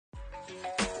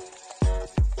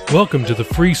Welcome to the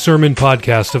free sermon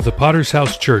podcast of the Potter's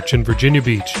House Church in Virginia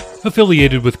Beach,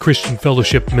 affiliated with Christian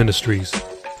Fellowship Ministries.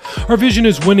 Our vision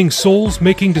is winning souls,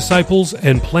 making disciples,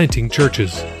 and planting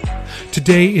churches.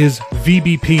 Today is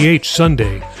VBPH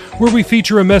Sunday, where we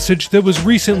feature a message that was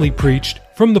recently preached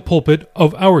from the pulpit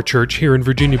of our church here in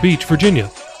Virginia Beach,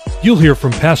 Virginia. You'll hear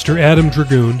from Pastor Adam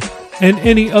Dragoon and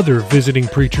any other visiting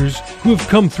preachers who have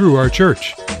come through our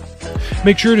church.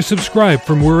 Make sure to subscribe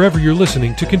from wherever you're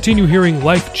listening to continue hearing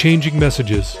life-changing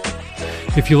messages.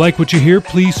 If you like what you hear,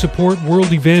 please support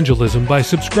world evangelism by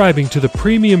subscribing to the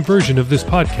premium version of this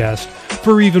podcast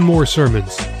for even more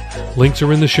sermons. Links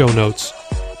are in the show notes.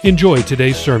 Enjoy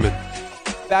today's sermon.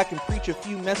 Back and preach a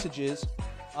few messages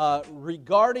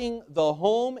regarding the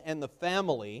home and the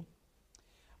family.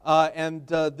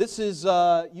 This is,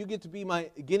 you get to be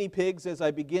my guinea pigs as I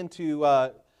begin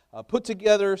to put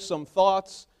together some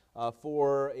thoughts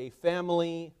for a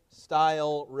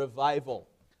family-style revival.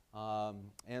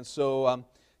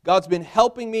 God's been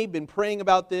helping me, been praying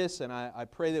about this, and I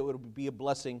pray that it will be a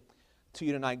blessing to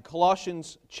you tonight.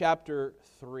 Colossians chapter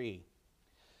 3.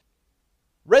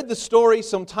 Read the story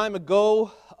some time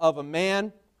ago of a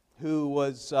man who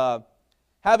was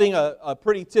having a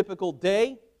pretty typical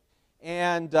day,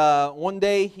 and one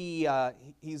day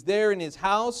he's there in his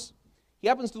house. He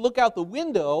happens to look out the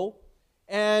window,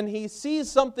 and he sees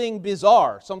something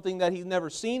bizarre, something that he's never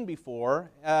seen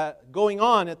before, going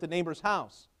on at the neighbor's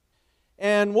house.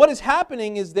 And what is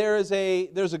happening is there's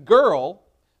a girl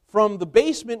from the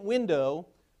basement window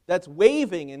that's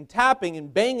waving and tapping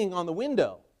and banging on the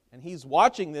window. And he's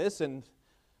watching this, and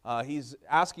he's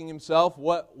asking himself,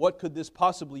 what could this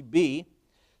possibly be?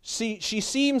 She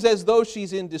seems as though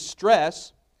she's in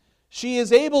distress. She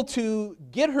is able to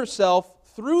get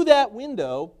herself through that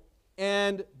window,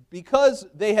 and because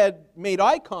they had made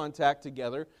eye contact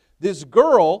together, this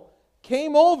girl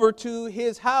came over to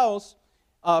his house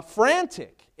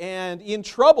frantic and in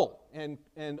trouble and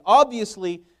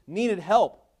obviously needed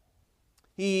help.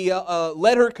 He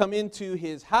let her come into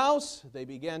his house. They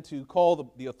began to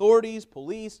call the authorities,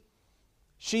 police.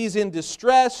 She's in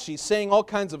distress. She's saying all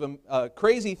kinds of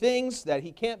crazy things that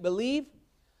he can't believe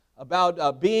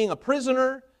about being a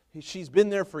prisoner. She's been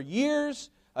there for years.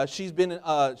 She's been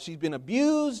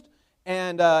abused,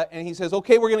 and he says,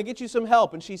 okay, we're going to get you some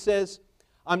help. And she says,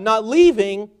 I'm not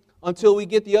leaving until we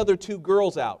get the other two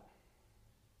girls out.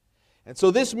 And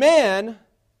so this man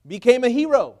became a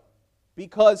hero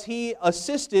because he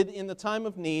assisted in the time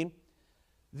of need.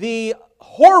 The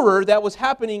horror that was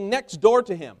happening next door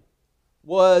to him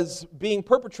was being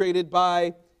perpetrated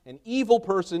by an evil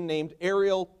person named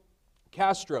Ariel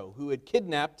Castro, who had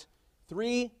kidnapped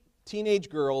 3 teenage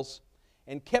girls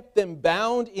and kept them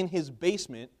bound in his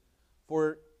basement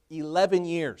for 11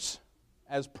 years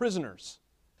as prisoners.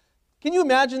 Can you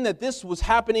imagine that this was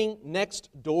happening next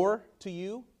door to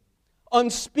you?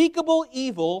 Unspeakable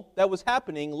evil that was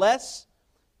happening less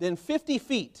than 50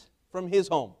 feet from his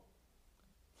home.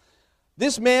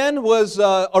 This man was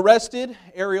arrested,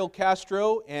 Ariel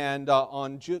Castro, and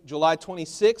on July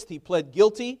 26th, he pled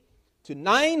guilty to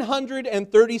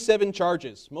 937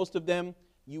 charges. Most of them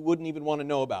you wouldn't even want to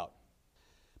know about.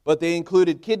 But they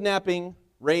included kidnapping,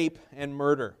 rape, and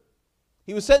murder.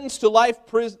 He was sentenced to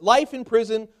life in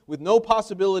prison with no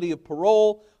possibility of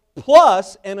parole,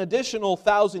 plus an additional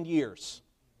 1,000 years.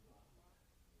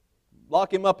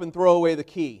 Lock him up and throw away the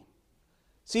key.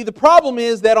 See, the problem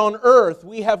is that on earth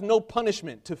we have no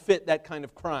punishment to fit that kind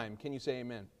of crime. Can you say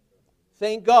amen?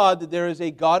 Thank God that there is a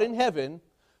God in heaven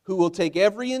who will take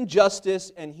every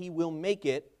injustice and He will make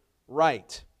it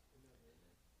right.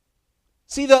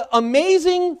 See, the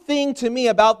amazing thing to me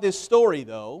about this story,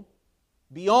 though,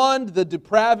 beyond the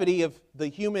depravity of the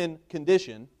human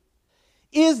condition,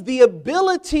 is the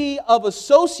ability of a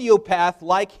sociopath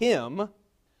like him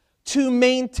to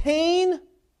maintain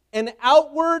an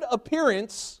outward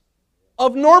appearance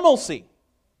of normalcy.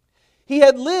 He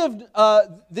had lived,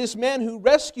 this man who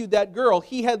rescued that girl,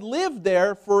 he had lived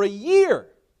there for a year.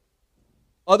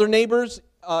 Other neighbors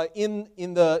on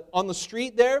the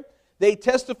street there, they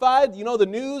testified, you know, the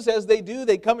news as they do,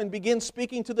 they come and begin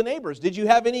speaking to the neighbors. Did you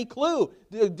have any clue?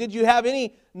 Did you have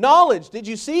any knowledge? Did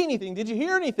you see anything? Did you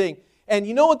hear anything? And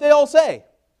you know what they all say?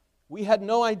 We had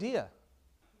no idea.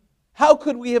 How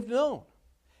could we have known?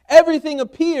 Everything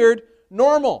appeared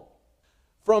normal.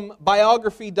 From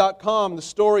biography.com, the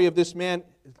story of this man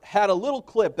had a little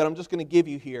clip that I'm just going to give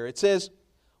you here. It says,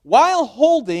 while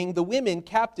holding the women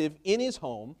captive in his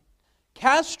home,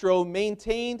 Castro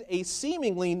maintained a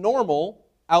seemingly normal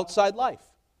outside life.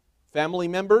 Family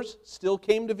members still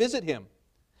came to visit him.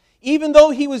 Even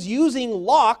though he was using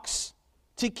locks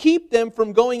to keep them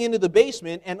from going into the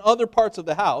basement and other parts of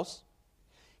the house.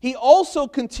 He also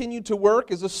continued to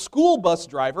work as a school bus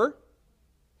driver.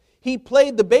 He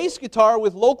played the bass guitar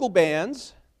with local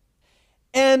bands.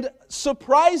 And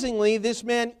surprisingly, this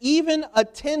man even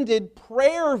attended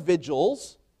prayer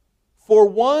vigils for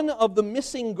one of the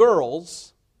missing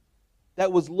girls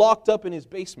that was locked up in his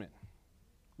basement,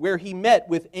 where he met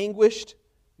with anguished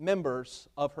members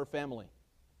of her family.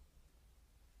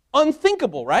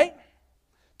 Unthinkable, right?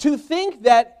 To think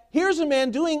that here's a man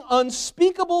doing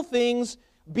unspeakable things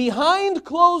behind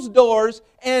closed doors,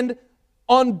 and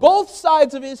on both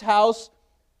sides of his house,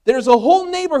 there's a whole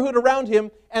neighborhood around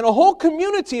him and a whole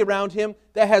community around him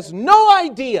that has no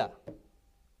idea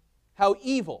how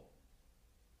evil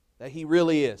that he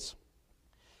really is.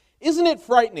 Isn't it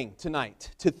frightening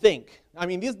tonight to think? I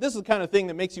mean, this is the kind of thing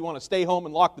that makes you want to stay home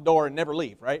and lock the door and never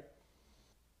leave, right?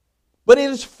 But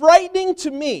it is frightening to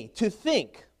me to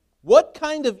think what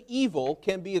kind of evil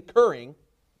can be occurring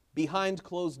behind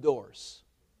closed doors.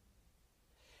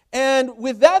 And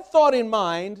with that thought in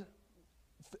mind,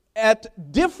 at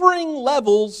differing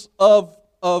levels of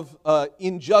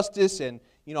injustice, and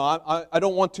I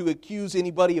don't want to accuse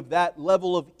anybody of that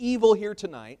level of evil here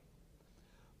tonight,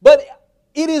 but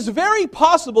it is very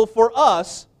possible for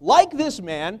us, like this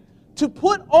man, to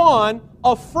put on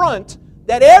a front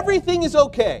that everything is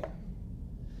okay.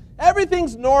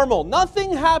 Everything's normal.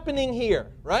 Nothing happening here,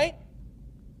 right?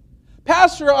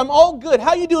 Pastor, I'm all good.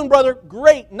 How you doing, brother?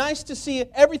 Great. Nice to see you.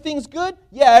 Everything's good?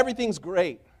 Yeah, everything's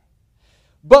great.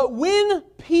 But when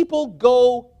people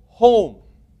go home,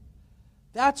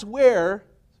 that's where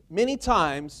many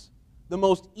times the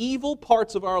most evil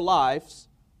parts of our lives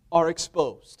are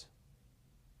exposed.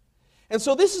 And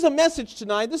so this is a message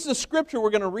tonight. This is a scripture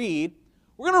we're going to read.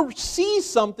 We're going to see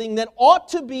something that ought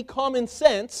to be common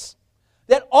sense,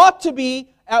 that ought to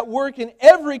be at work in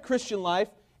every Christian life,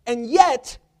 and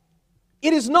yet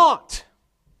it is not.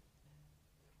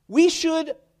 We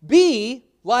should be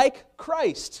like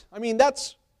Christ. I mean,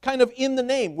 that's kind of in the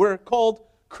name. We're called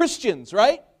Christians,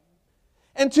 right?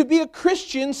 And to be a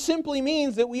Christian simply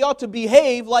means that we ought to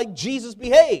behave like Jesus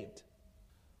behaved.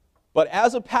 But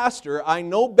as a pastor, I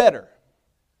know better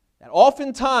that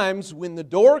oftentimes when the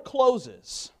door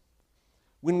closes,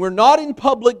 when we're not in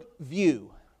public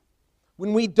view,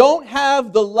 when we don't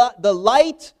have the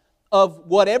light of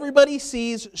what everybody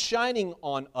sees shining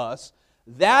on us,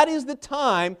 that is the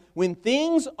time when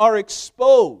things are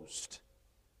exposed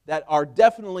that are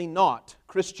definitely not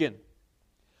Christian.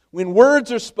 When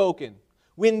words are spoken,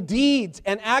 when deeds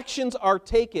and actions are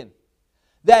taken,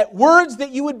 that words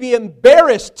that you would be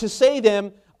embarrassed to say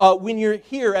them when you're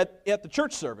here at the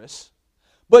church service,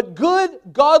 but good,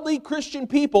 godly Christian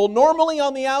people, normally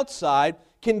on the outside,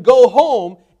 can go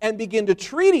home and begin to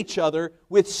treat each other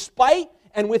with spite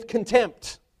and with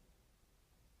contempt.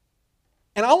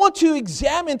 And I want to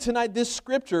examine tonight this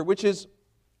scripture, which is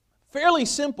fairly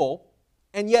simple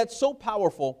and yet so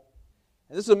powerful.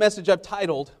 And this is a message I've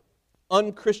titled,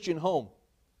 Unchristian Home.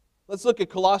 Let's look at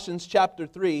Colossians chapter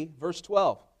 3, verse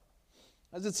 12.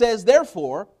 As it says,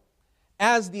 therefore,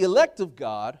 as the elect of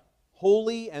God,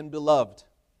 holy and beloved,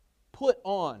 put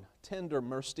on tender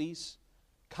mercies,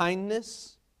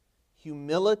 kindness,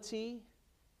 humility,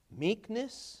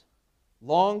 meekness,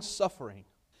 long-suffering,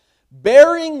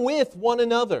 bearing with one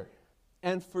another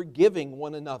and forgiving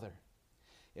one another.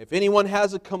 If anyone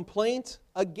has a complaint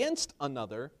against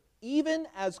another, even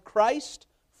as Christ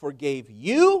forgave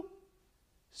you,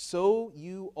 so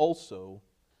you also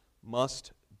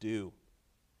must do.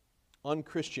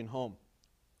 Unchristian home.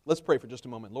 Let's pray for just a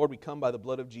moment. Lord, we come by the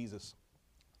blood of Jesus.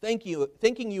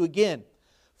 Thanking you again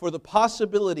for the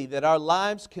possibility that our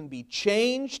lives can be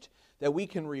changed, that we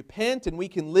can repent and we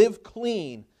can live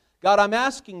clean. God, I'm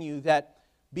asking you that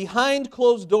behind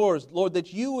closed doors, Lord,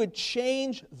 that you would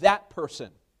change that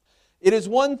person. It is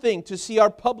one thing to see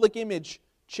our public image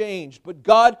changed, but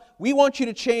God, we want you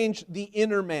to change the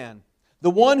inner man, the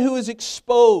one who is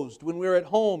exposed when we're at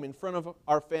home in front of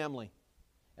our family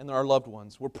and our loved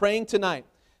ones. We're praying tonight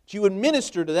that you would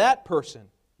minister to that person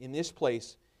in this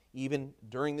place, even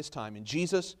during this time. In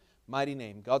Jesus' mighty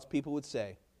name, God's people would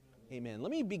say, amen. Let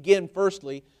me begin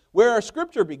firstly where our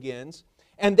scripture begins,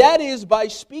 and that is by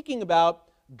speaking about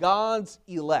God's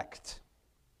elect.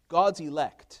 God's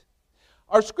elect.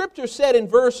 Our scripture said in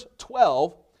verse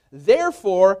 12,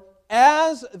 therefore,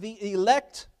 as the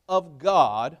elect of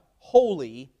God,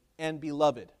 holy and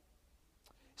beloved.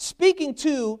 Speaking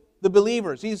to the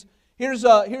believers. Here's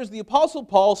the Apostle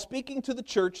Paul speaking to the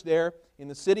church there in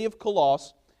the city of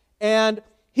Colossus, and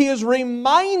he is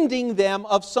reminding them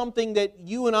of something that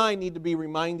you and I need to be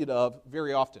reminded of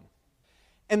very often.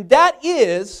 And that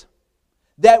is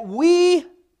that we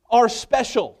are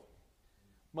special.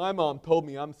 My mom told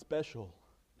me I'm special.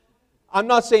 I'm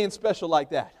not saying special like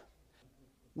that.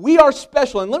 We are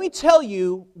special. And let me tell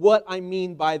you what I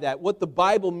mean by that, what the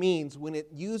Bible means when it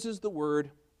uses the word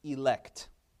elect.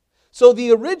 So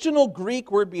the original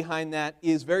Greek word behind that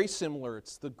is very similar.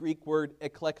 It's the Greek word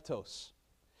eklektos.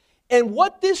 And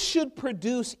what this should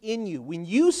produce in you, when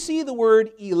you see the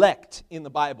word elect in the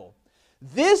Bible,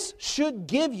 this should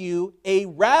give you a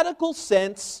radical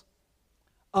sense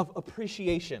of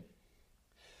appreciation.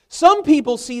 Some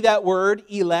people see that word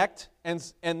elect and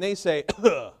they say,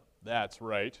 that's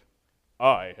right,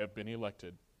 I have been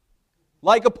elected.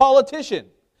 Like a politician.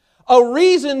 A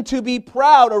reason to be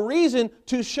proud, a reason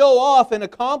to show off an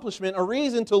accomplishment, a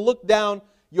reason to look down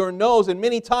your nose. And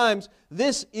many times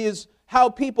this is how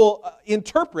people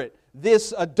interpret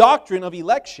this doctrine of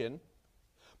election.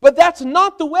 But that's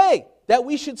not the way that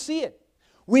we should see it.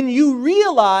 When you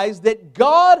realize that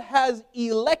God has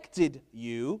elected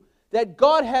you, that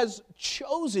God has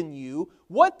chosen you,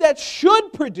 what that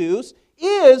should produce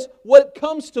is what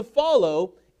comes to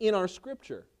follow in our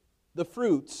Scripture, the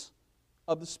fruits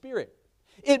of the Spirit.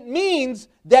 It means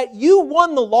that you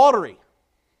won the lottery.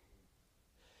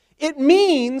 It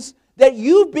means that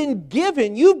you've been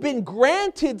given, you've been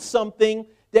granted something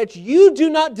that you do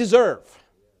not deserve.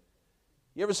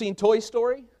 You ever seen Toy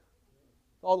Story?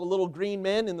 All the little green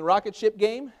men in the rocket ship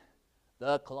game?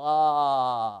 The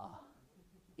claw.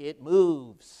 It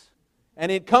moves.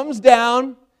 And it comes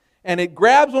down and it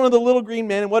grabs one of the little green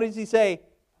men, and what does he say?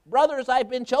 Brothers,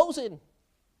 I've been chosen.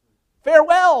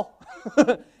 Farewell.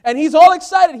 And he's all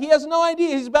excited. He has no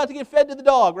idea. He's about to get fed to the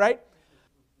dog, right?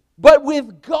 But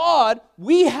with God,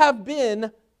 we have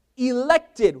been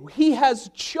elected. He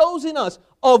has chosen us.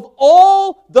 Of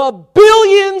all the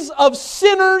billions of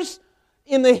sinners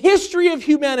in the history of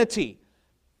humanity,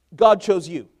 God chose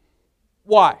you.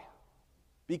 Why?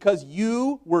 Because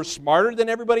you were smarter than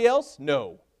everybody else?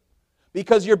 No.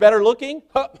 Because you're better looking?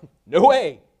 No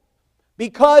way.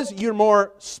 Because you're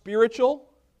more spiritual?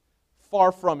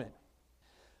 Far from it.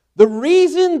 The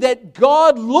reason that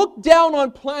God looked down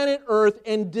on planet Earth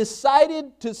and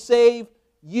decided to save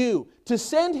you, to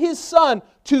send His Son,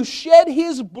 to shed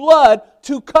His blood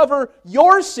to cover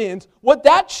your sins, what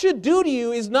that should do to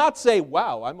you is not say,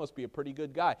 wow, I must be a pretty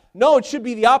good guy. No, it should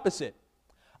be the opposite.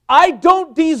 I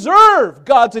don't deserve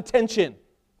God's attention.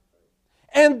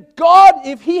 And God,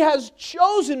 if He has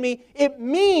chosen me, it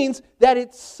means that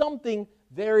it's something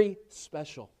very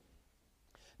special.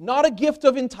 Not a gift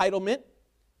of entitlement.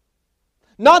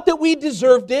 Not that we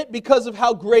deserved it because of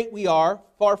how great we are.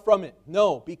 Far from it.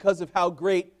 No, because of how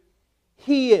great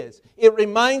He is. It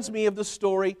reminds me of the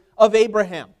story of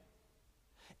Abraham.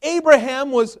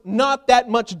 Abraham was not that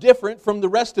much different from the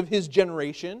rest of his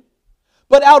generation.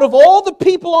 But out of all the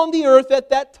people on the earth at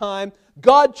that time,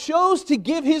 God chose to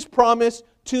give His promise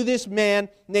to this man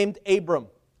named Abram.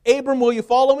 Abram, will you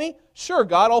follow me? Sure,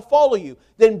 God, I'll follow you.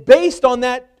 Then based on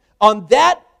that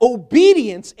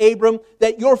obedience, Abram,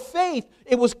 that your faith,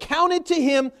 it was counted to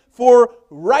him for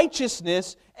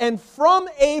righteousness, and from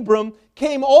Abram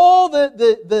came all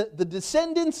the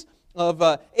descendants of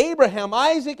Abraham,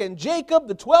 Isaac, and Jacob,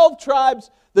 the 12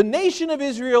 tribes, the nation of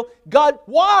Israel. God,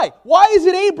 why? Why is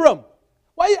it Abram?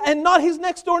 Why, and not his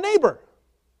next door neighbor?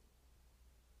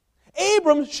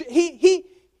 Abram, he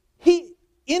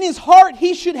in his heart,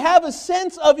 he should have a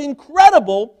sense of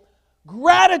incredible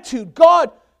gratitude.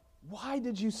 God, why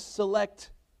did you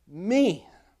select me?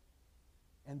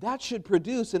 And that should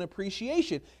produce an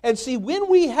appreciation. And see, when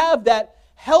we have that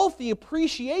healthy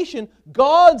appreciation,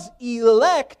 God's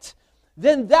elect,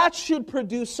 then that should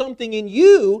produce something in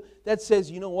you that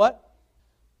says, you know what?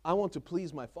 I want to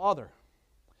please my Father.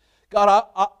 God,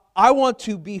 I want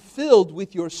to be filled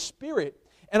with your Spirit.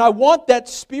 And I want that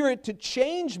Spirit to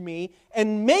change me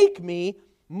and make me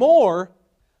more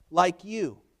like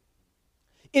you.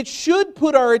 It should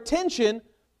put our attention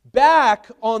back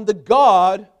on the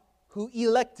God who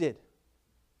elected,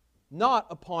 not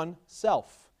upon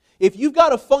self. If you've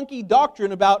got a funky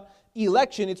doctrine about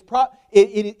election,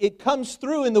 it comes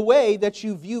through in the way that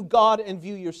you view God and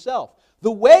view yourself.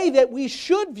 The way that we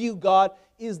should view God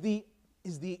is the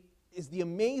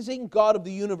amazing God of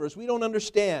the universe. We don't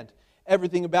understand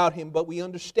everything about Him, but we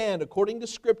understand, according to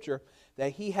Scripture,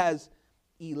 that He has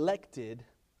elected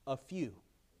a few.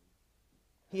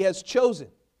 He has chosen.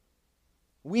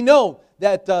 We know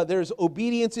that there's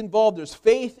obedience involved, there's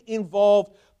faith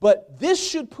involved, but this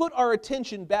should put our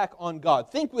attention back on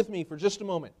God. Think with me for just a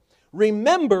moment.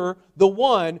 Remember the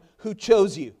one who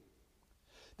chose you.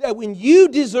 That when you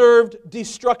deserved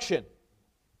destruction,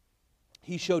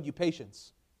 He showed you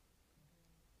patience.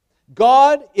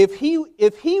 God, if He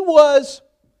was,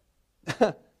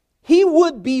 He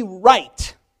would be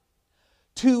right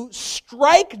to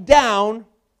strike down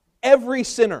every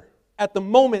sinner at the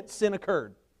moment sin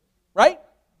occurred. Right?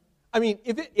 I mean,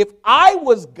 if I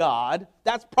was God,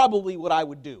 that's probably what I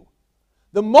would do.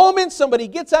 The moment somebody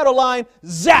gets out of line,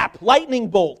 zap, lightning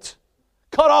bolt,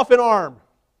 cut off an arm.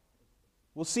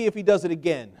 We'll see if He does it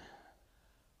again.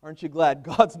 Aren't you glad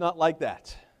God's not like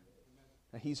that?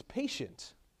 He's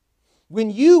patient. When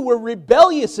you were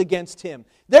rebellious against Him,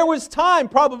 there was time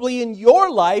probably in your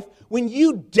life when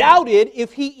you doubted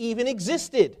if He even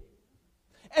existed.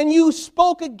 And you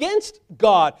spoke against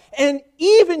God. And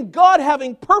even God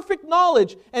having perfect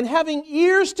knowledge and having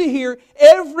ears to hear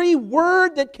every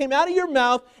word that came out of your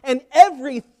mouth and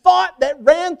every thought that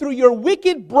ran through your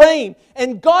wicked brain.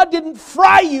 And God didn't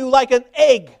fry you like an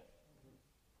egg.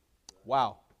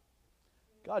 Wow.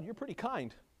 God, you're pretty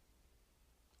kind.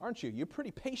 Aren't you? You're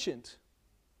pretty patient.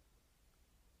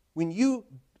 When you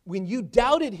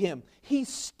doubted Him, He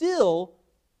still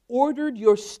ordered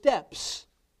your steps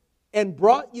and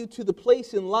brought you to the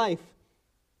place in life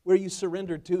where you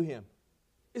surrendered to Him.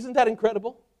 Isn't that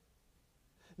incredible?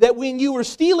 That when you were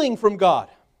stealing from God,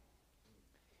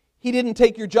 He didn't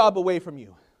take your job away from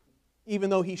you, even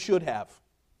though He should have.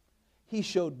 He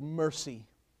showed mercy.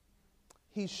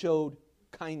 He showed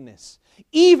kindness.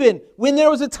 Even when there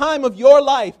was a time of your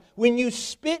life when you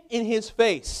spit in His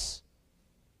face,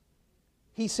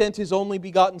 He sent His only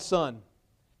begotten Son,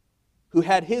 who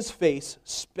had His face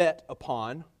spat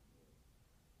upon,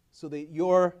 so that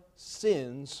your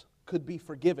sins could be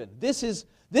forgiven. This is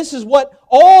what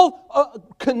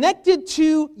all connected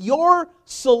to your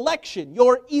selection,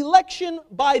 your election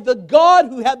by the God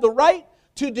who had the right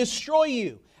to destroy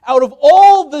you. Out of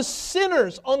all the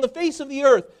sinners on the face of the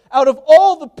earth, out of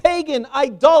all the pagan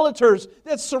idolaters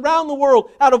that surround the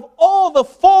world, out of all the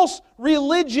false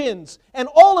religions and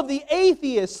all of the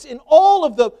atheists and all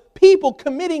of the people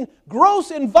committing gross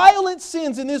and violent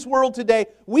sins in this world today,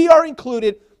 we are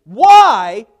included.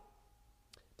 Why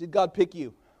did God pick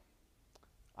you?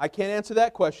 I can't answer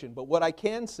that question, but what I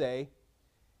can say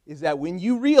is that when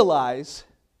you realize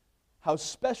how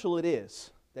special it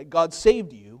is that God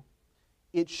saved you,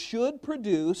 it should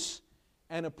produce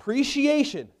an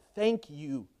appreciation. Thank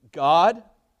you, God,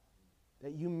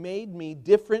 that you made me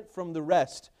different from the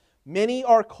rest. Many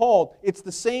are called. It's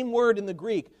the same word in the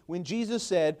Greek. When Jesus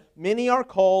said, many are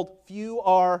called, few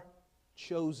are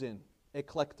chosen.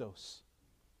 Eklektos.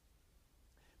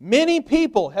 Many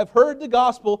people have heard the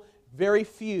gospel, very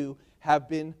few have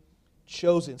been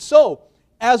chosen. So,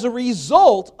 as a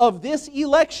result of this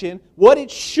election, what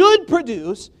it should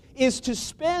produce is to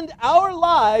spend our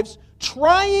lives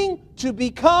trying to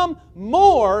become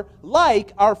more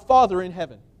like our Father in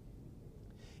heaven.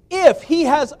 If He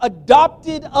has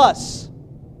adopted us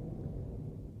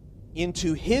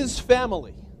into His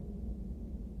family,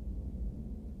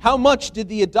 how much did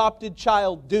the adopted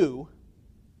child do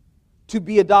to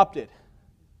be adopted?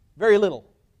 Very little,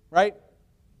 right?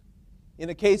 In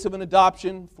the case of an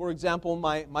adoption, for example,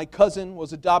 my cousin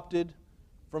was adopted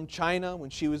from China when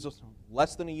she was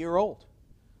less than a year old.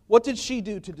 What did she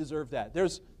do to deserve that?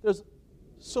 There's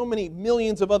so many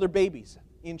millions of other babies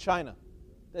in China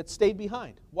that stayed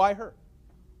behind. Why her?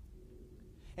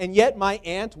 And yet my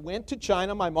aunt went to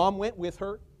China, my mom went with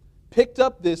her, picked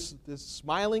up this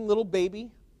smiling little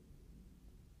baby,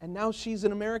 and now she's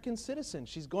an American citizen.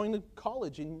 She's going to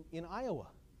college in Iowa.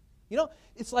 You know,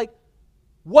 it's like,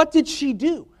 what did she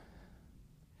do?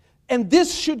 And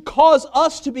this should cause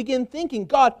us to begin thinking,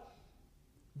 God,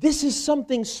 this is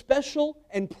something special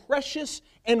and precious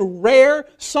and rare,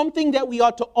 something that we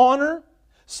ought to honor,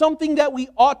 something that we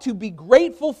ought to be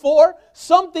grateful for,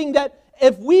 something that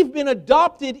if we've been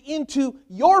adopted into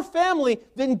your family,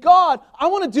 then God, I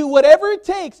want to do whatever it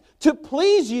takes to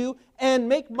please you and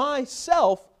make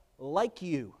myself like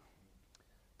you.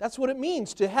 That's what it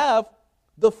means to have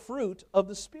the fruit of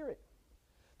the Spirit.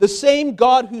 The same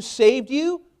God who saved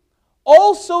you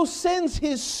also sends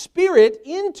His Spirit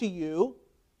into you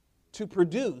to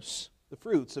produce the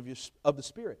fruits of the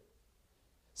Spirit.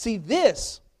 See,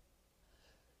 this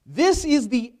is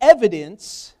the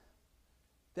evidence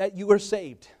that you are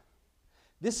saved.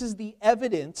 This is the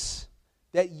evidence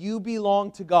that you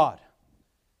belong to God,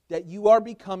 that you are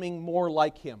becoming more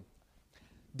like Him.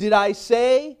 Did I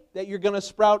say that you're going to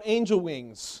sprout angel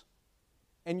wings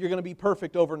and you're going to be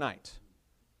perfect overnight?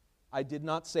 I did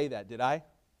not say that, did I?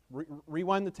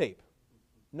 Rewind the tape.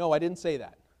 No, I didn't say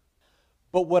that.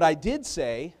 But what I did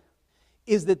say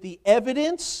is that the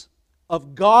evidence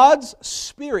of God's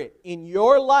Spirit in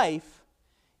your life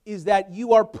is that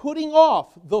you are putting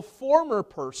off the former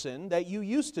person that you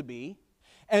used to be,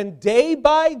 and day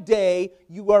by day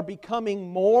you are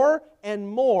becoming more and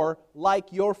more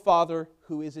like your Father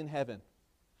who is in heaven.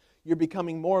 You're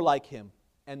becoming more like Him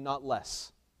and not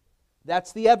less.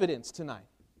 That's the evidence tonight.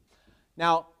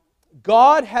 Now,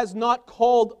 God has not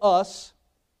called us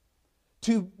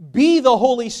to be the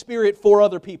Holy Spirit for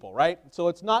other people, right? So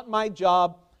it's not my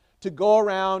job to go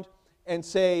around and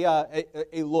say,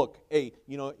 hey, look, hey,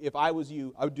 if I was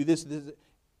you, I would do this, this.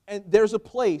 And there's a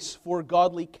place for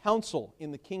godly counsel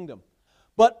in the kingdom.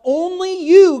 But only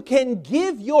you can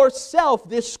give yourself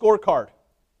this scorecard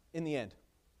in the end.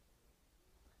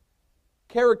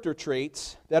 Character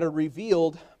traits that are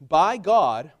revealed by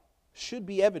God should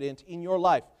be evident in your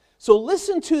life. So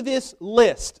listen to this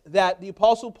list that the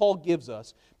Apostle Paul gives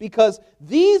us, because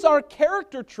these are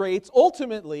character traits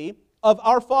ultimately of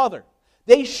our Father.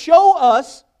 They show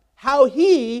us how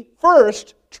He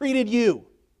first treated you.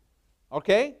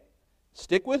 Okay?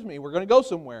 Stick with me. We're going to go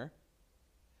somewhere.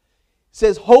 It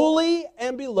says, holy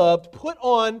and beloved, put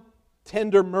on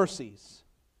tender mercies.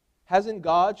 Hasn't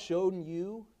God shown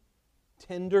you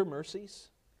tender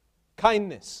mercies?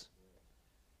 Kindness.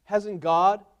 Hasn't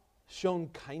God shown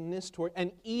kindness toward?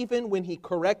 And even when He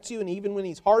corrects you, and even when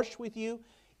He's harsh with you,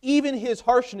 even His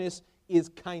harshness is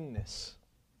kindness.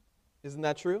 Isn't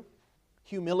that true?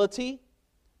 Humility.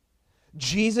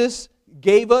 Jesus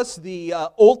gave us the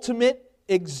ultimate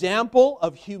example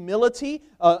of humility.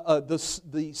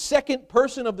 The second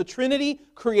person of the Trinity,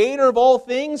 creator of all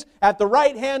things, at the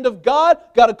right hand of God,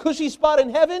 got a cushy spot in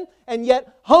heaven, and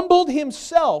yet humbled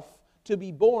Himself to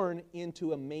be born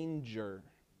into a manger.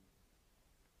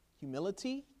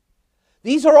 Humility.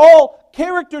 These are all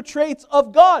character traits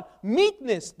of God.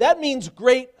 Meekness, that means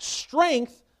great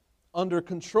strength under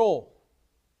control.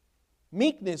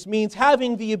 Meekness means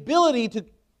having the ability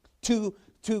to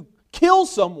kill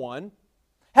someone,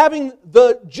 having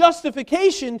the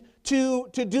justification to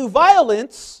do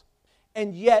violence,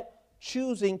 and yet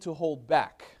choosing to hold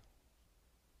back.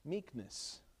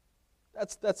 Meekness.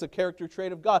 That's a character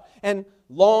trait of God. And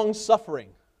long-suffering.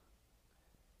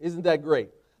 Isn't that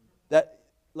great?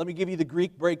 Let me give you the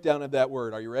Greek breakdown of that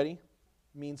word. Are you ready?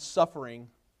 It means suffering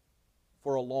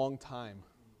for a long time.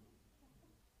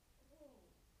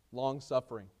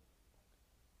 Long-suffering.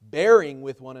 Bearing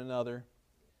with one another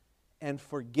and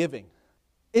forgiving.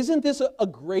 Isn't this a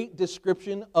great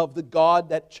description of the God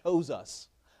that chose us?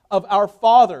 Of our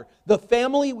Father, the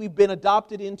family we've been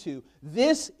adopted into.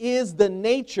 This is the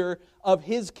nature of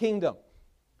His kingdom.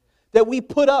 That we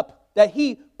put up, that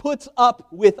He puts up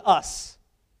with us.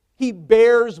 He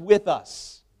bears with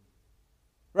us.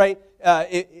 Right?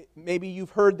 Maybe you've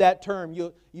heard that term.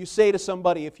 You say to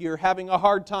somebody, if you're having a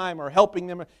hard time or helping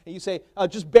them, and you say,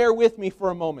 just bear with me for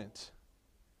a moment.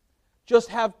 Just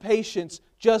have patience.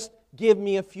 Just give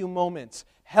me a few moments.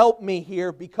 Help me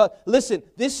here, because, listen,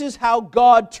 this is how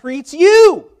God treats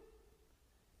you.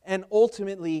 And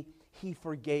ultimately, He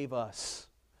forgave us.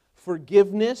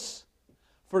 Forgiveness,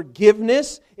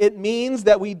 it means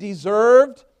that we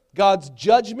deserved God's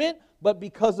judgment, but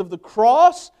because of the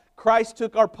cross, Christ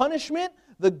took our punishment.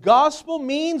 The gospel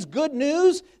means good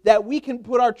news that we can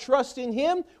put our trust in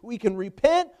Him, we can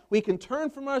repent, we can turn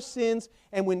from our sins,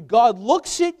 and when God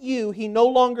looks at you, He no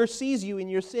longer sees you in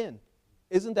your sin.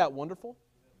 Isn't that wonderful?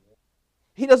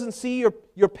 He doesn't see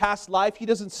your past life. He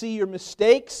doesn't see your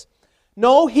mistakes.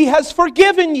 No, He has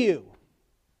forgiven you,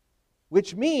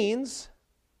 which means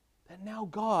that now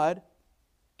God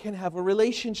can have a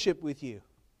relationship with you.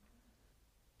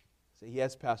 Say,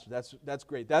 yes, Pastor, that's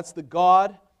great. That's the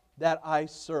God that I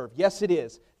serve. Yes, it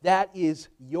is. That is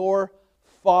your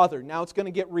Father. Now it's going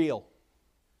to get real.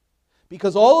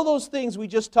 Because all of those things we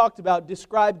just talked about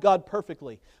describe God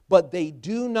perfectly, but they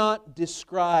do not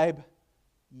describe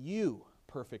you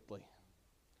perfectly.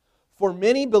 For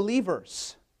many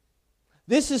believers,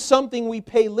 this is something we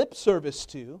pay lip service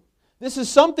to. This is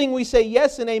something we say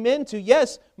yes and amen to.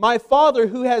 Yes, my Father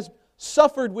who has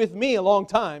suffered with me a long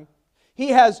time, He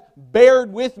has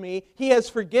bared with me. He has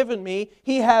forgiven me.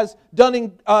 He has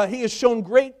shown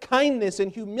great kindness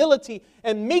and humility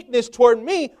and meekness toward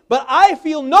me, but I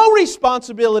feel no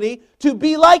responsibility to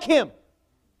be like Him.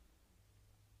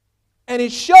 And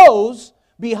it shows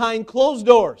behind closed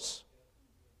doors.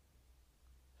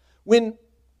 When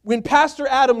Pastor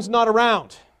Adam's not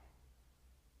around.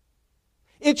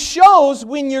 It shows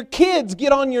when your kids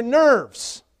get on your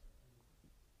nerves.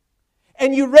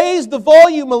 And you raise the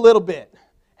volume a little bit,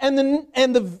 and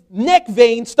the neck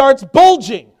vein starts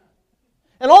bulging.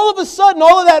 And all of a sudden,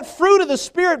 all of that fruit of the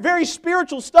Spirit, very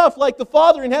spiritual stuff like the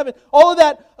Father in heaven, all of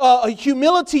that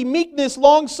humility, meekness,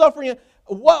 long-suffering,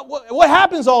 What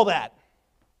happens all that?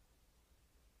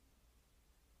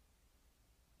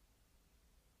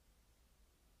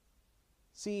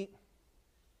 See,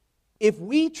 if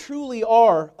we truly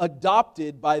are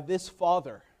adopted by this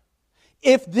Father,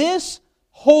 if this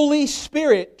Holy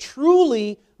Spirit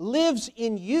truly lives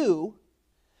in you,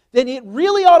 then it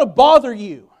really ought to bother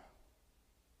you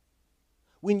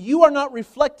when you are not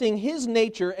reflecting His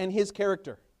nature and His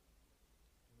character.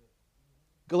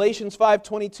 Galatians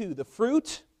 5:22, the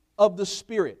fruit of the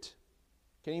Spirit.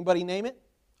 Can anybody name it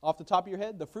off the top of your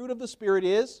head? The fruit of the Spirit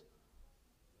is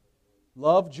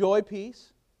love, joy,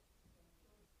 peace,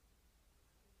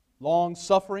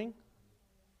 long-suffering,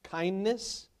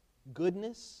 kindness,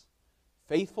 goodness,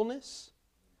 faithfulness,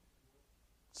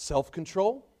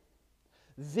 self-control.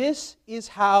 This is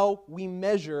how we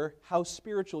measure how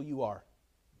spiritual you are.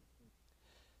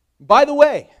 By the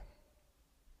way,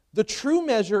 the true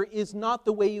measure is not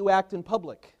the way you act in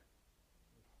public.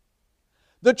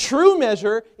 The true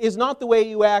measure is not the way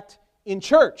you act in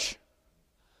church.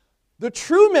 The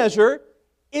true measure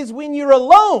is when you're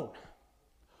alone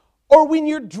or when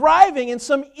you're driving and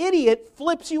some idiot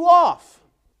flips you off.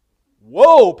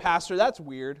 Whoa, Pastor, that's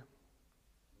weird.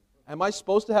 Am I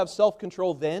supposed to have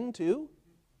self-control then too?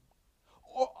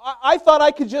 Or I thought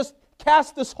I could just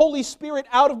cast this Holy Spirit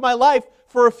out of my life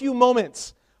for a few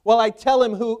moments while I tell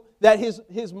him that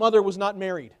his mother was not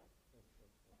married.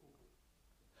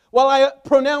 While I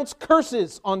pronounce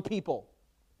curses on people.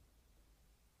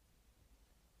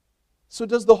 So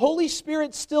does the Holy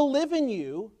Spirit still live in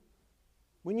you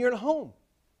when you're at home?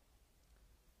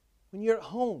 When you're at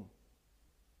home.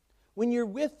 When you're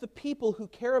with the people who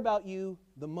care about you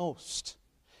the most.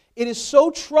 It is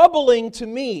so troubling to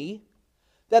me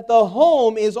that the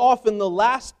home is often the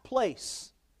last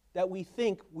place that we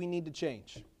think we need to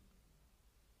change.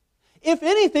 If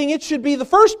anything, it should be the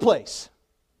first place.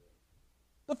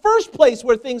 The first place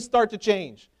where things start to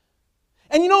change.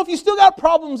 And if you still got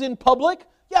problems in public,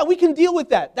 yeah, we can deal with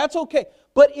that. That's okay.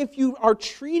 But if you are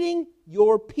treating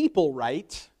your people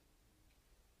right,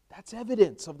 that's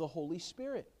evidence of the Holy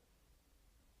Spirit.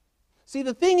 See,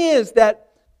 the thing is that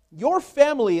your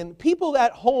family and people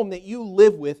at home that you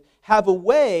live with have a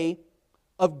way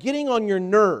of getting on your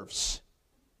nerves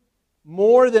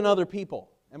more than other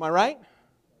people. Am I right?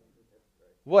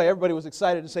 Boy, everybody was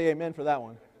excited to say amen for that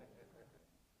one.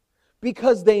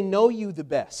 Because they know you the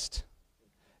best.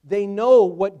 They know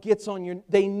what gets on your...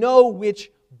 They know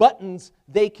which buttons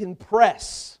they can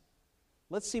press.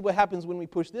 Let's see what happens when we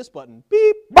push this button.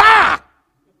 Beep! Bah!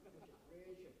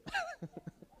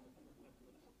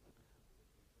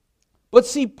 But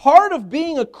see, part of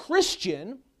being a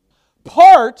Christian,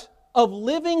 part of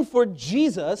living for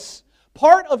Jesus,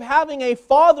 part of having a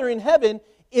Father in heaven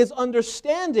is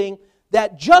understanding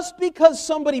that just because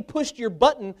somebody pushed your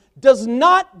button does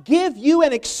not give you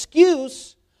an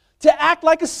excuse to act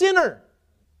like a sinner.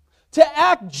 To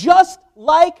act just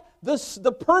like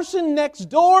the person next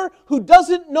door who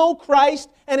doesn't know Christ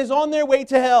and is on their way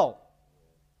to hell.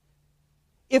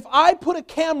 If I put a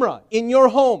camera in your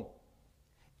home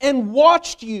and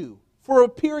watched you for a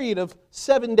period of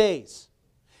 7 days,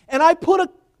 and I put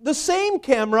the same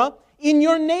camera in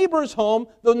your neighbor's home,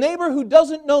 the neighbor who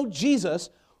doesn't know Jesus,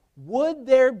 would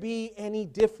there be any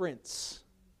difference?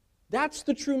 That's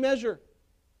the true measure.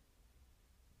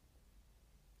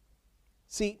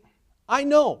 See, I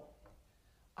know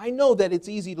that it's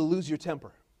easy to lose your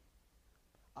temper.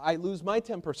 I lose my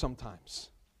temper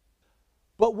sometimes.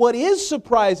 But what is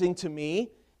surprising to me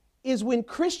is when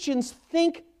Christians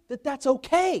think that that's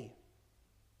okay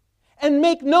and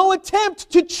make no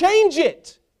attempt to change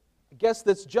it. I guess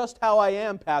that's just how I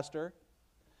am, Pastor.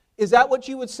 Is that what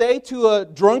you would say to a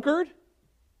drunkard?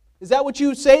 Is that what you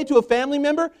would say to a family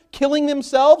member killing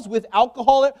themselves with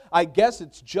alcohol? I guess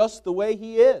it's just the way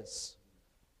he is.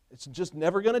 It's just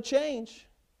never going to change.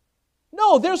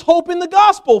 No, there's hope in the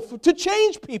gospel to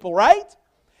change people, right?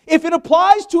 If it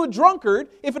applies to a drunkard,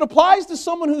 if it applies to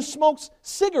someone who smokes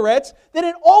cigarettes, then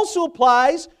it also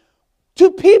applies to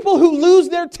people who lose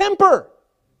their temper.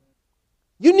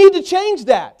 You need to change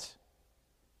that.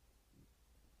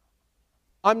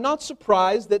 I'm not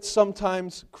surprised that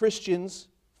sometimes Christians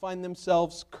find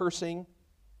themselves cursing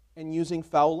and using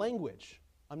foul language.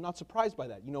 I'm not surprised by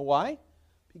that. You know why?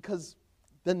 Because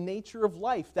the nature of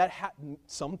life,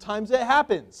 sometimes it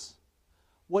happens.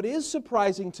 What is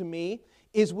surprising to me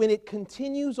is when it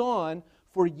continues on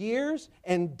for years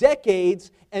and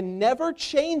decades and never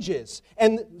changes.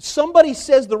 And somebody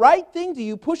says the right thing to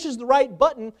you, pushes the right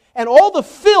button, and all the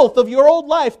filth of your old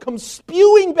life comes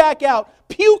spewing back out,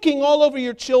 puking all over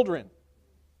your children.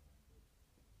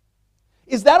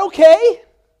 Is that okay?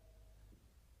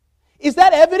 Is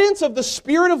that evidence of the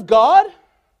Spirit of God?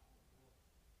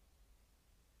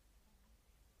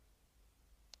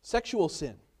 Sexual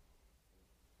sin.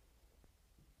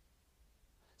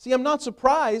 See, I'm not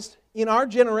surprised in our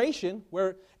generation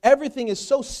where everything is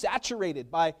so saturated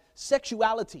by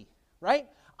sexuality, right?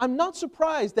 I'm not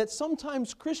surprised that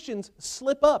sometimes Christians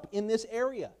slip up in this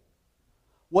area.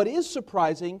 What is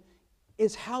surprising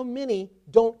is how many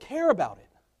don't care about it.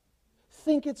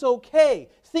 Think it's okay.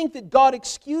 Think that God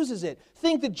excuses it.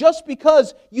 Think that just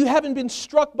because you haven't been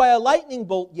struck by a lightning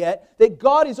bolt yet, that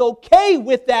God is okay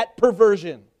with that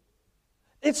perversion.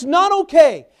 It's not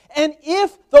okay. And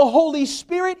if the Holy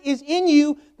Spirit is in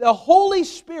you, the Holy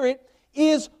Spirit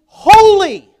is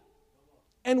holy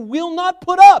and will not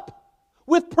put up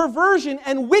with perversion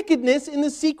and wickedness in the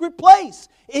secret place.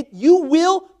 You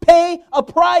will pay a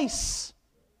price.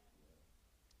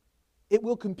 It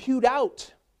will compute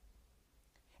out.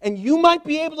 And you might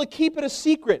be able to keep it a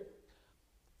secret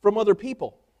from other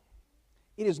people.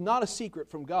 It is not a secret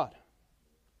from God.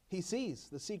 He sees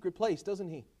the secret place, doesn't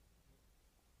He?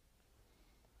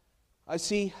 I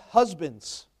see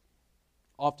husbands,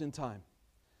 oftentimes,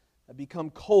 that become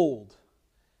cold,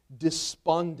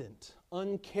 despondent,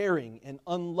 uncaring, and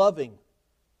unloving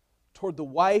toward the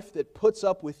wife that puts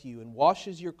up with you and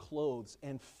washes your clothes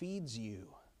and feeds you.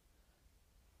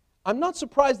 I'm not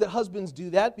surprised that husbands do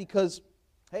that because,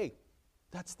 hey,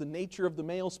 that's the nature of the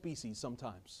male species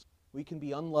sometimes. We can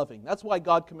be unloving. That's why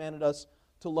God commanded us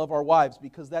to love our wives,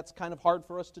 because that's kind of hard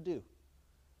for us to do.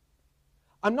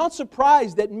 I'm not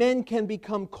surprised that men can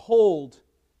become cold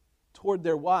toward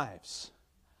their wives.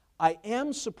 I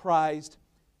am surprised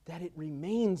that it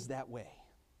remains that way,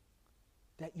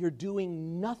 that you're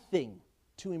doing nothing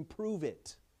to improve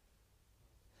it,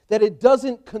 that it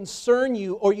doesn't concern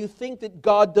you, or you think that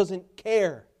God doesn't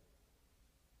care,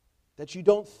 that you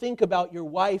don't think about your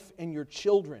wife and your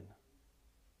children.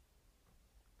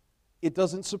 It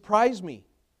doesn't surprise me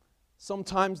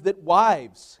sometimes that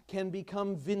wives can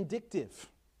become vindictive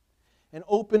and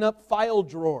open up file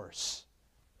drawers.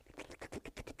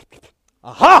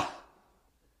 Aha!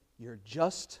 You're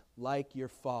just like your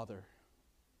father.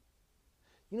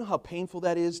 You know how painful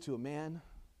that is to a man?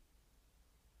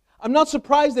 I'm not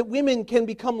surprised that women can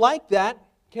become like that,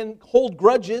 can hold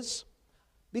grudges,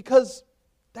 because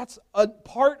that's a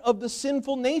part of the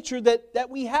sinful nature that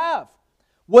we have.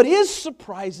 What is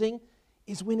surprising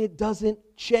is when it doesn't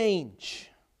change,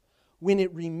 when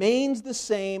it remains the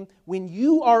same, when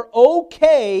you are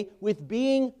okay with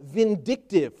being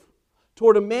vindictive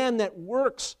toward a man that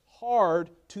works hard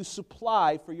to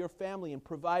supply for your family and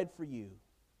provide for you.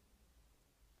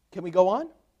 Can we go on?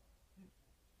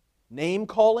 Name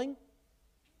calling,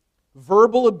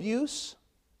 verbal abuse.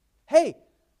 Hey,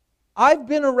 I've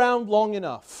been around long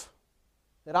enough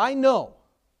that I know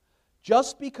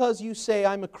just because you say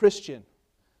I'm a Christian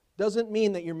doesn't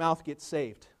mean that your mouth gets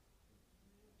saved.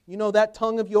 You know that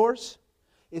tongue of yours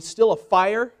is still a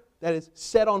fire that is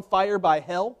set on fire by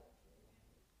hell.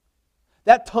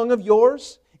 That tongue of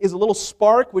yours is a little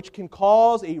spark which can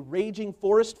cause a raging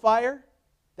forest fire.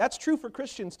 That's true for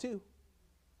Christians too.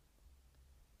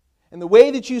 And the way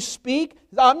that you speak,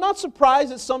 I'm not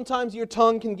surprised that sometimes your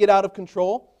tongue can get out of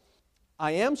control.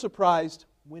 I am surprised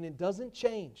when it doesn't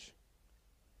change.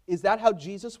 Is that how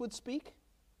Jesus would speak?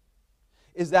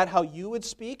 Is that how you would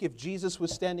speak if Jesus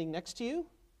was standing next to you?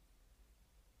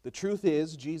 The truth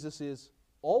is, Jesus is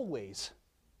always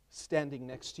standing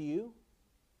next to you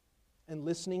and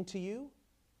listening to you.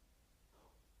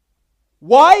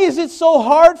 Why is it so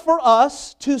hard for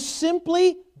us to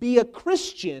simply be a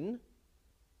Christian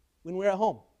when we're at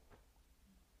home?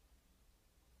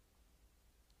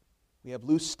 We have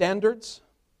loose standards.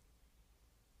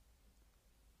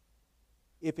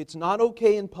 If it's not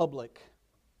okay in public,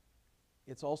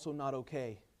 it's also not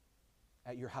okay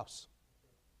at your house.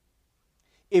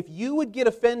 If you would get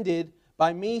offended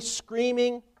by me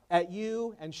screaming at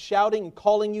you and shouting and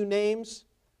calling you names,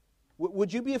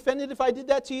 would you be offended if I did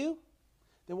that to you?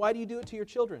 Then why do you do it to your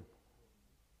children?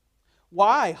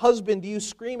 Why, husband, do you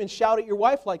scream and shout at your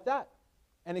wife like that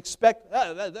and expect,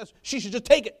 she should just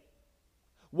take it?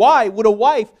 Why would a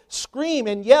wife scream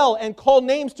and yell and call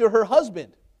names to her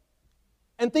husband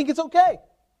and think it's okay?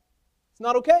 It's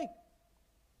not okay.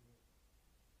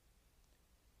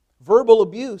 Verbal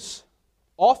abuse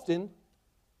often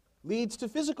leads to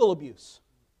physical abuse.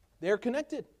 They're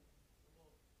connected.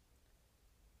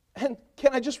 And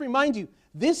can I just remind you,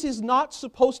 this is not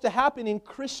supposed to happen in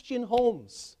Christian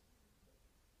homes.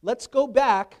 Let's go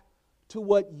back to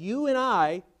what you and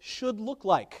I should look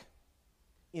like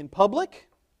in public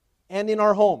and in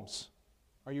our homes.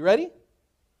 Are you ready?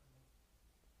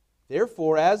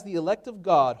 Therefore, as the elect of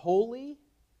God, holy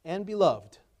and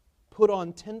beloved, put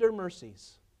on tender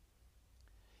mercies.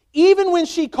 Even when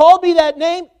she called me that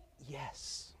name,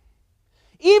 yes.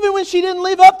 Even when she didn't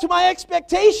live up to my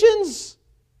expectations,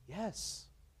 yes.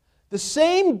 The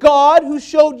same God who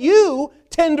showed you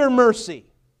tender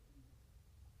mercy.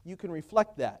 You can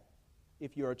reflect that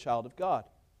if you're a child of God.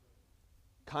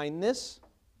 Kindness.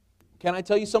 Can I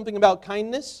tell you something about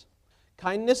kindness?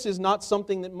 Kindness is not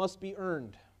something that must be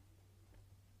earned.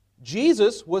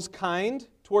 Jesus was kind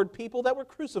toward people that were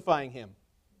crucifying Him.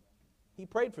 He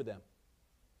prayed for them.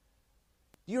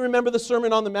 Do you remember the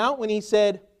Sermon on the Mount when He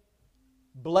said,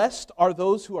 "Blessed are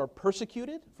those who are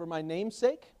persecuted for my name's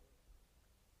sake"?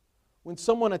 When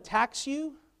someone attacks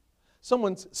you,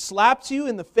 someone slaps you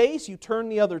in the face, you turn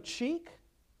the other cheek.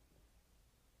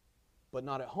 But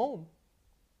not at home.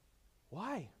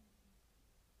 Why?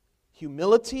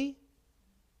 Humility,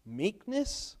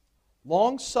 meekness,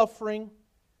 long-suffering,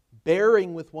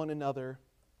 bearing with one another,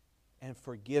 and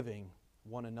forgiving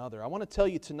one another. I want to tell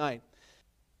you tonight,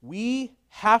 we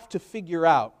have to figure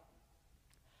out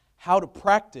how to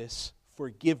practice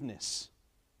forgiveness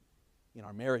in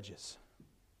our marriages.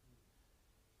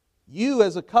 You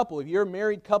as a couple, if you're a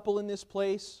married couple in this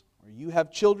place, or you have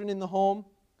children in the home,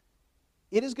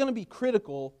 it is going to be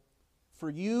critical for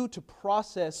you to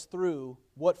process through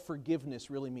what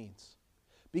forgiveness really means.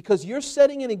 Because you're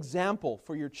setting an example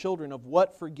for your children of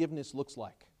what forgiveness looks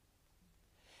like.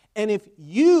 And if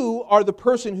you are the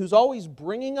person who's always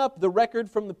bringing up the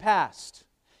record from the past,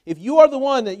 if you are the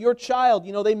one that your child,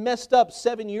 they messed up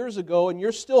 7 years ago and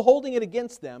you're still holding it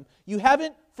against them, you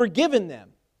haven't forgiven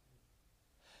them,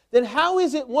 then how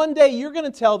is it one day you're going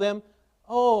to tell them,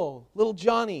 "Oh, little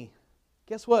Johnny,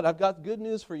 guess what? I've got good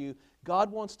news for you.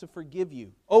 God wants to forgive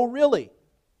you." Oh, really?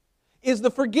 Is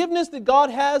the forgiveness that God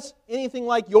has anything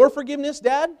like your forgiveness,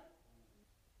 Dad?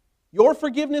 Your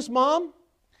forgiveness, Mom?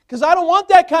 Because I don't want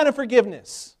that kind of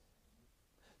forgiveness.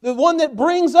 The one that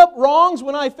brings up wrongs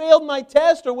when I failed my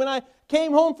test or when I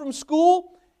came home from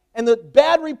school and the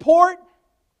bad report,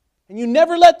 and you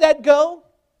never let that go.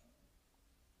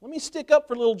 Let me stick up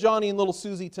for little Johnny and little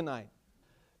Susie tonight.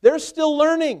 They're still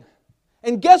learning.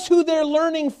 And guess who they're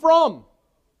learning from?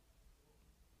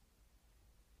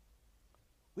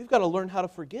 We've got to learn how to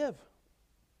forgive.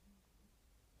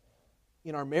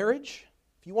 In our marriage,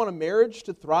 if you want a marriage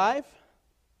to thrive,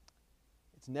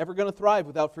 it's never going to thrive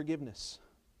without forgiveness.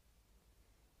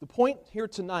 The point here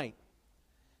tonight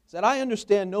is that I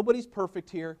understand nobody's perfect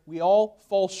here. We all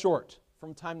fall short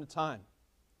from time to time.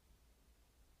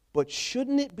 But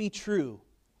shouldn't it be true,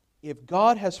 if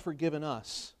God has forgiven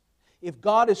us, if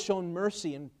God has shown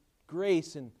mercy and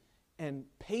grace and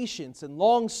patience and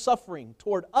long-suffering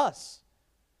toward us,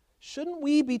 shouldn't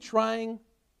we be trying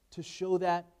to show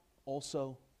that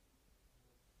also?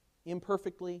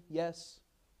 Imperfectly, yes,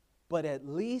 but at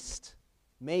least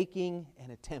making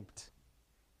an attempt.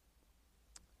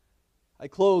 I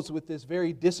close with this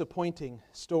very disappointing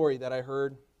story that I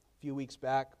heard a few weeks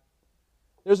back.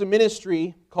 There's a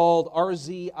ministry called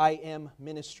RZIM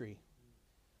Ministry.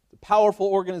 It's a powerful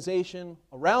organization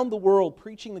around the world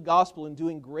preaching the gospel and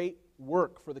doing great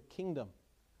work for the kingdom.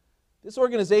 This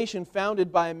organization,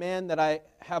 founded by a man that I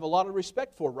have a lot of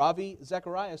respect for, Ravi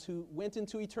Zacharias, who went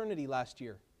into eternity last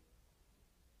year.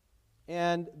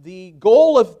 And the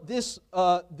goal of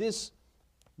this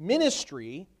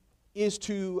ministry is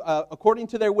to, according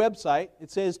to their website,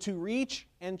 it says to reach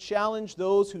and challenge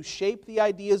those who shape the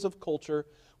ideas of culture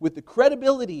with the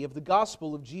credibility of the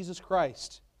gospel of Jesus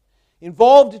Christ.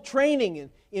 Involved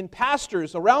training in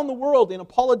pastors around the world in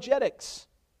apologetics,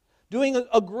 doing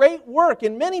a great work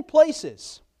in many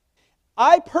places.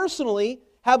 I personally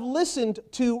have listened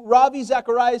to Ravi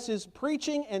Zacharias'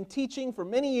 preaching and teaching for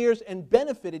many years and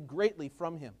benefited greatly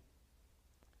from him.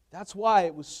 That's why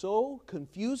it was so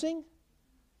confusing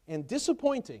and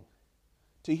disappointing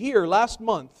to hear last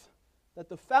month that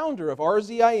the founder of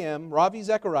RZIM, Ravi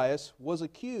Zacharias, was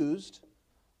accused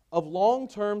of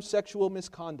long-term sexual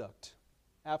misconduct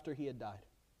after he had died.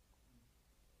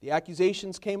 The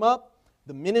accusations came up.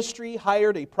 The ministry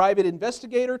hired a private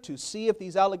investigator to see if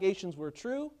these allegations were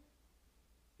true.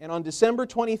 And on December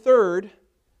 23rd,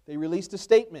 they released a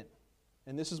statement.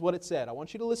 And this is what it said. I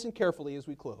want you to listen carefully as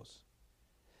we close.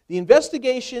 The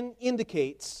investigation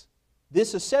indicates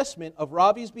this assessment of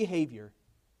Ravi's behavior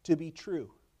to be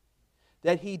true,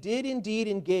 that he did indeed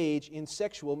engage in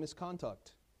sexual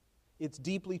misconduct. It's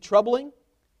deeply troubling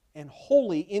and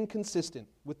wholly inconsistent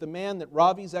with the man that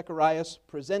Ravi Zacharias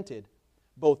presented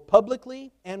both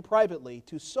publicly and privately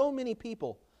to so many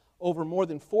people over more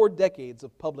than 4 decades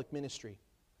of public ministry.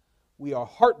 We are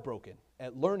heartbroken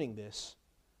at learning this,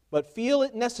 but feel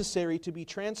it necessary to be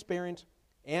transparent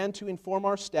and to inform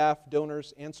our staff,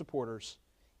 donors, and supporters,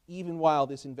 even while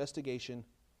this investigation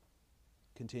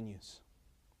continues.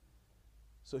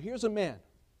 So here's a man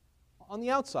on the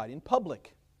outside, in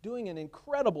public, doing an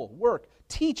incredible work,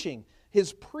 teaching.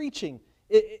 His preaching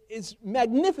is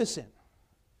magnificent.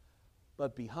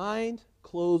 But behind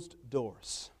closed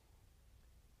doors,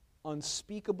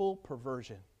 unspeakable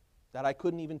perversion that I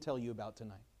couldn't even tell you about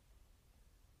tonight.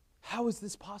 How is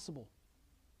this possible?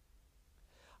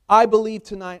 I believe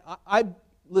tonight,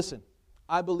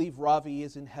 I believe Ravi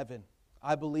is in heaven.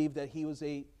 I believe that he was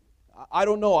I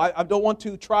don't know, I don't want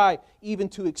to try even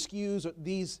to excuse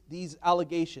these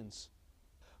allegations.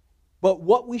 But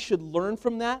what we should learn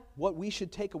from that, what we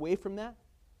should take away from that,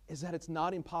 is that it's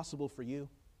not impossible for you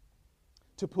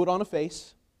to put on a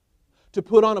face, to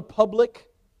put on a public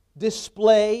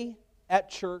display at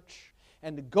church,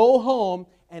 and to go home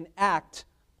and act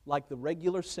like the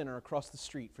regular sinner across the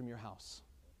street from your house.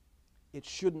 It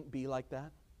shouldn't be like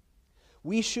that.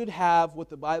 We should have what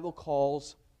the Bible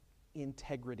calls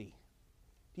integrity.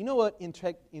 Do you know what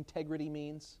integrity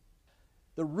means?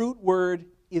 The root word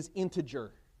is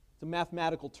integer. It's a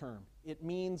mathematical term. It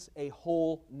means a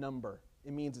whole number.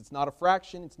 It means it's not a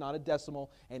fraction, it's not a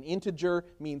decimal. An integer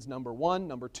means number 1,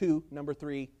 number 2, number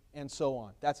 3, and so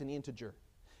on. That's an integer.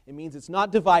 It means it's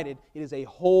not divided, it is a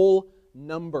whole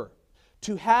number.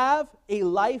 To have a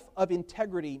life of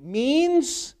integrity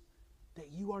means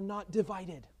that you are not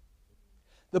divided.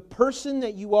 The person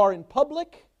that you are in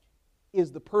public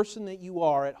is the person that you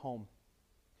are at home.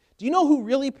 Do you know who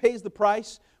really pays the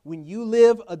price when you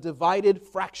live a divided,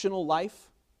 fractional life?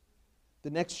 The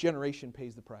next generation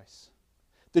pays the price.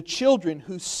 The children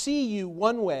who see you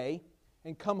one way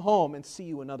and come home and see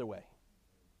you another way.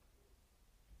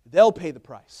 They'll pay the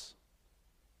price.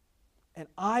 And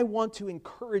I want to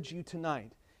encourage you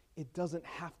tonight, it doesn't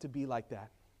have to be like that.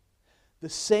 The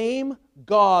same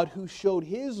God who showed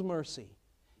His mercy,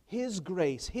 His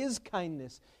grace, His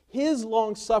kindness, His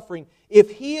long-suffering,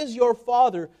 if He is your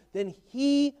Father, then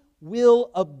He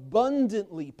will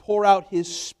abundantly pour out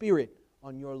His Spirit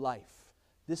on your life.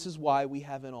 This is why we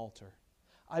have an altar.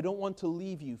 I don't want to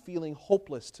leave you feeling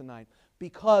hopeless tonight,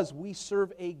 because we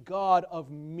serve a God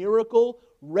of miracle,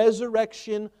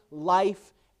 resurrection,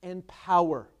 life, and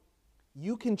power.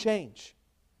 You can change.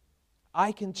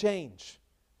 I can change.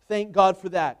 Thank God for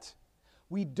that.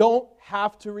 We don't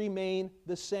have to remain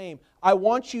the same. I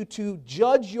want you to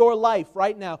judge your life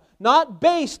right now, not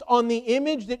based on the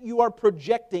image that you are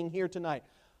projecting here tonight.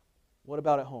 What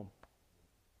about at home?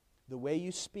 The way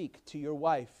you speak to your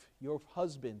wife, your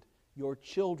husband, your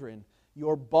children,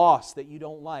 your boss that you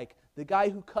don't like, the guy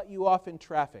who cut you off in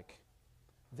traffic.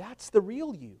 That's the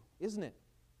real you, isn't it?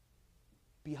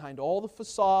 Behind all the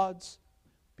facades,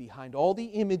 behind all the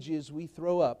images we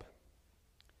throw up,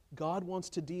 God wants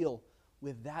to deal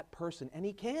with that person, and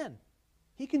He can.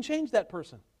 He can change that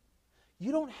person.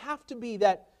 You don't have to be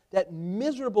that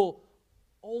miserable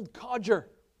old codger.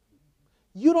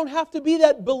 You don't have to be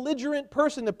that belligerent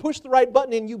person to push the right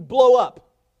button and you blow up.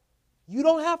 You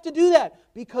don't have to do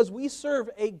that, because we serve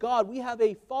a God. We have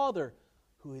a Father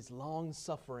who is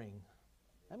long-suffering.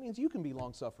 That means you can be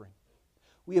long-suffering.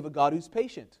 We have a God who's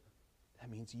patient. That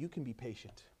means you can be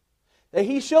patient. That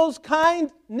He shows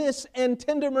kindness and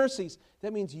tender mercies.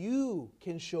 That means you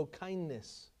can show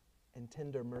kindness and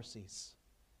tender mercies.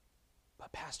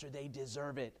 But Pastor, they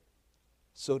deserve it.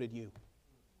 So did you.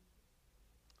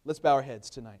 Let's bow our heads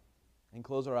tonight and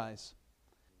close our eyes.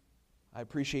 I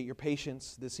appreciate your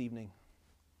patience this evening.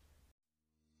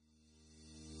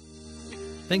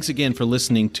 Thanks again for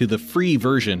listening to the free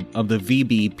version of the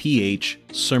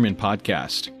VBPH Sermon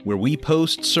Podcast, where we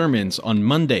post sermons on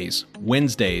Mondays,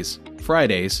 Wednesdays,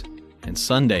 Fridays, and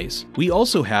Sundays. We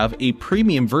also have a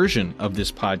premium version of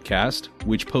this podcast,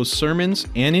 which posts sermons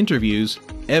and interviews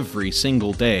every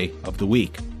single day of the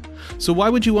week. So why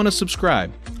would you want to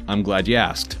subscribe? I'm glad you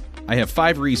asked. I have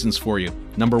 5 reasons for you.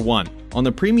 Number 1, on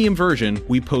the premium version,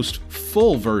 we post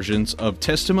full versions of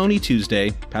Testimony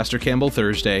Tuesday, Pastor Campbell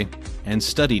Thursday, and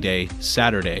Study Day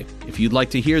Saturday. If you'd like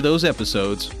to hear those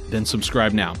episodes, then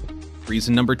subscribe now.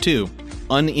 Reason number 2,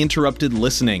 uninterrupted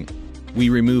listening. We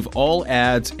remove all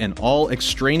ads and all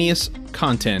extraneous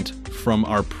content from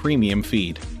our premium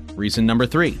feed. Reason number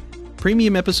 3,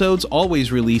 premium episodes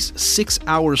always release 6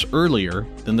 hours earlier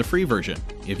than the free version.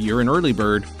 If you're an early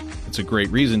bird, it's a great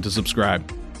reason to subscribe.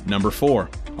 Number 4,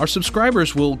 our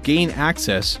subscribers will gain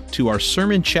access to our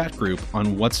sermon chat group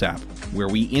on WhatsApp, where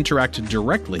we interact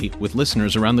directly with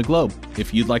listeners around the globe.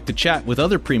 If you'd like to chat with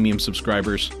other premium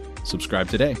subscribers, subscribe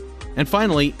today. And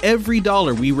finally, every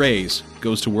dollar we raise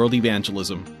goes to world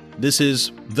evangelism. This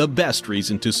is the best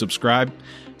reason to subscribe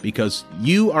because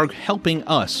you are helping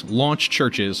us launch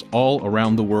churches all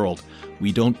around the world.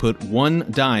 We don't put one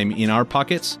dime in our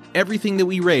pockets. Everything that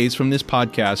we raise from this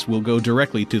podcast will go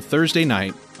directly to Thursday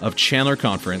night of Chandler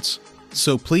Conference.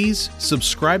 So please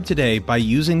subscribe today by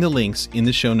using the links in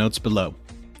the show notes below.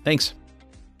 Thanks.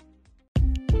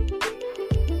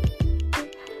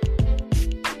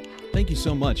 Thank you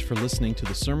so much for listening to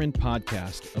the sermon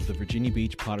podcast of the Virginia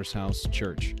Beach Potter's House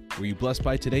Church. Were you blessed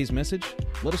by today's message?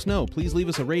 Let us know. Please leave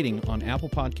us a rating on Apple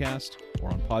Podcast or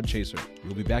on Podchaser.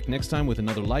 We'll be back next time with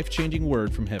another life-changing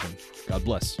word from heaven. God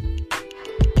bless.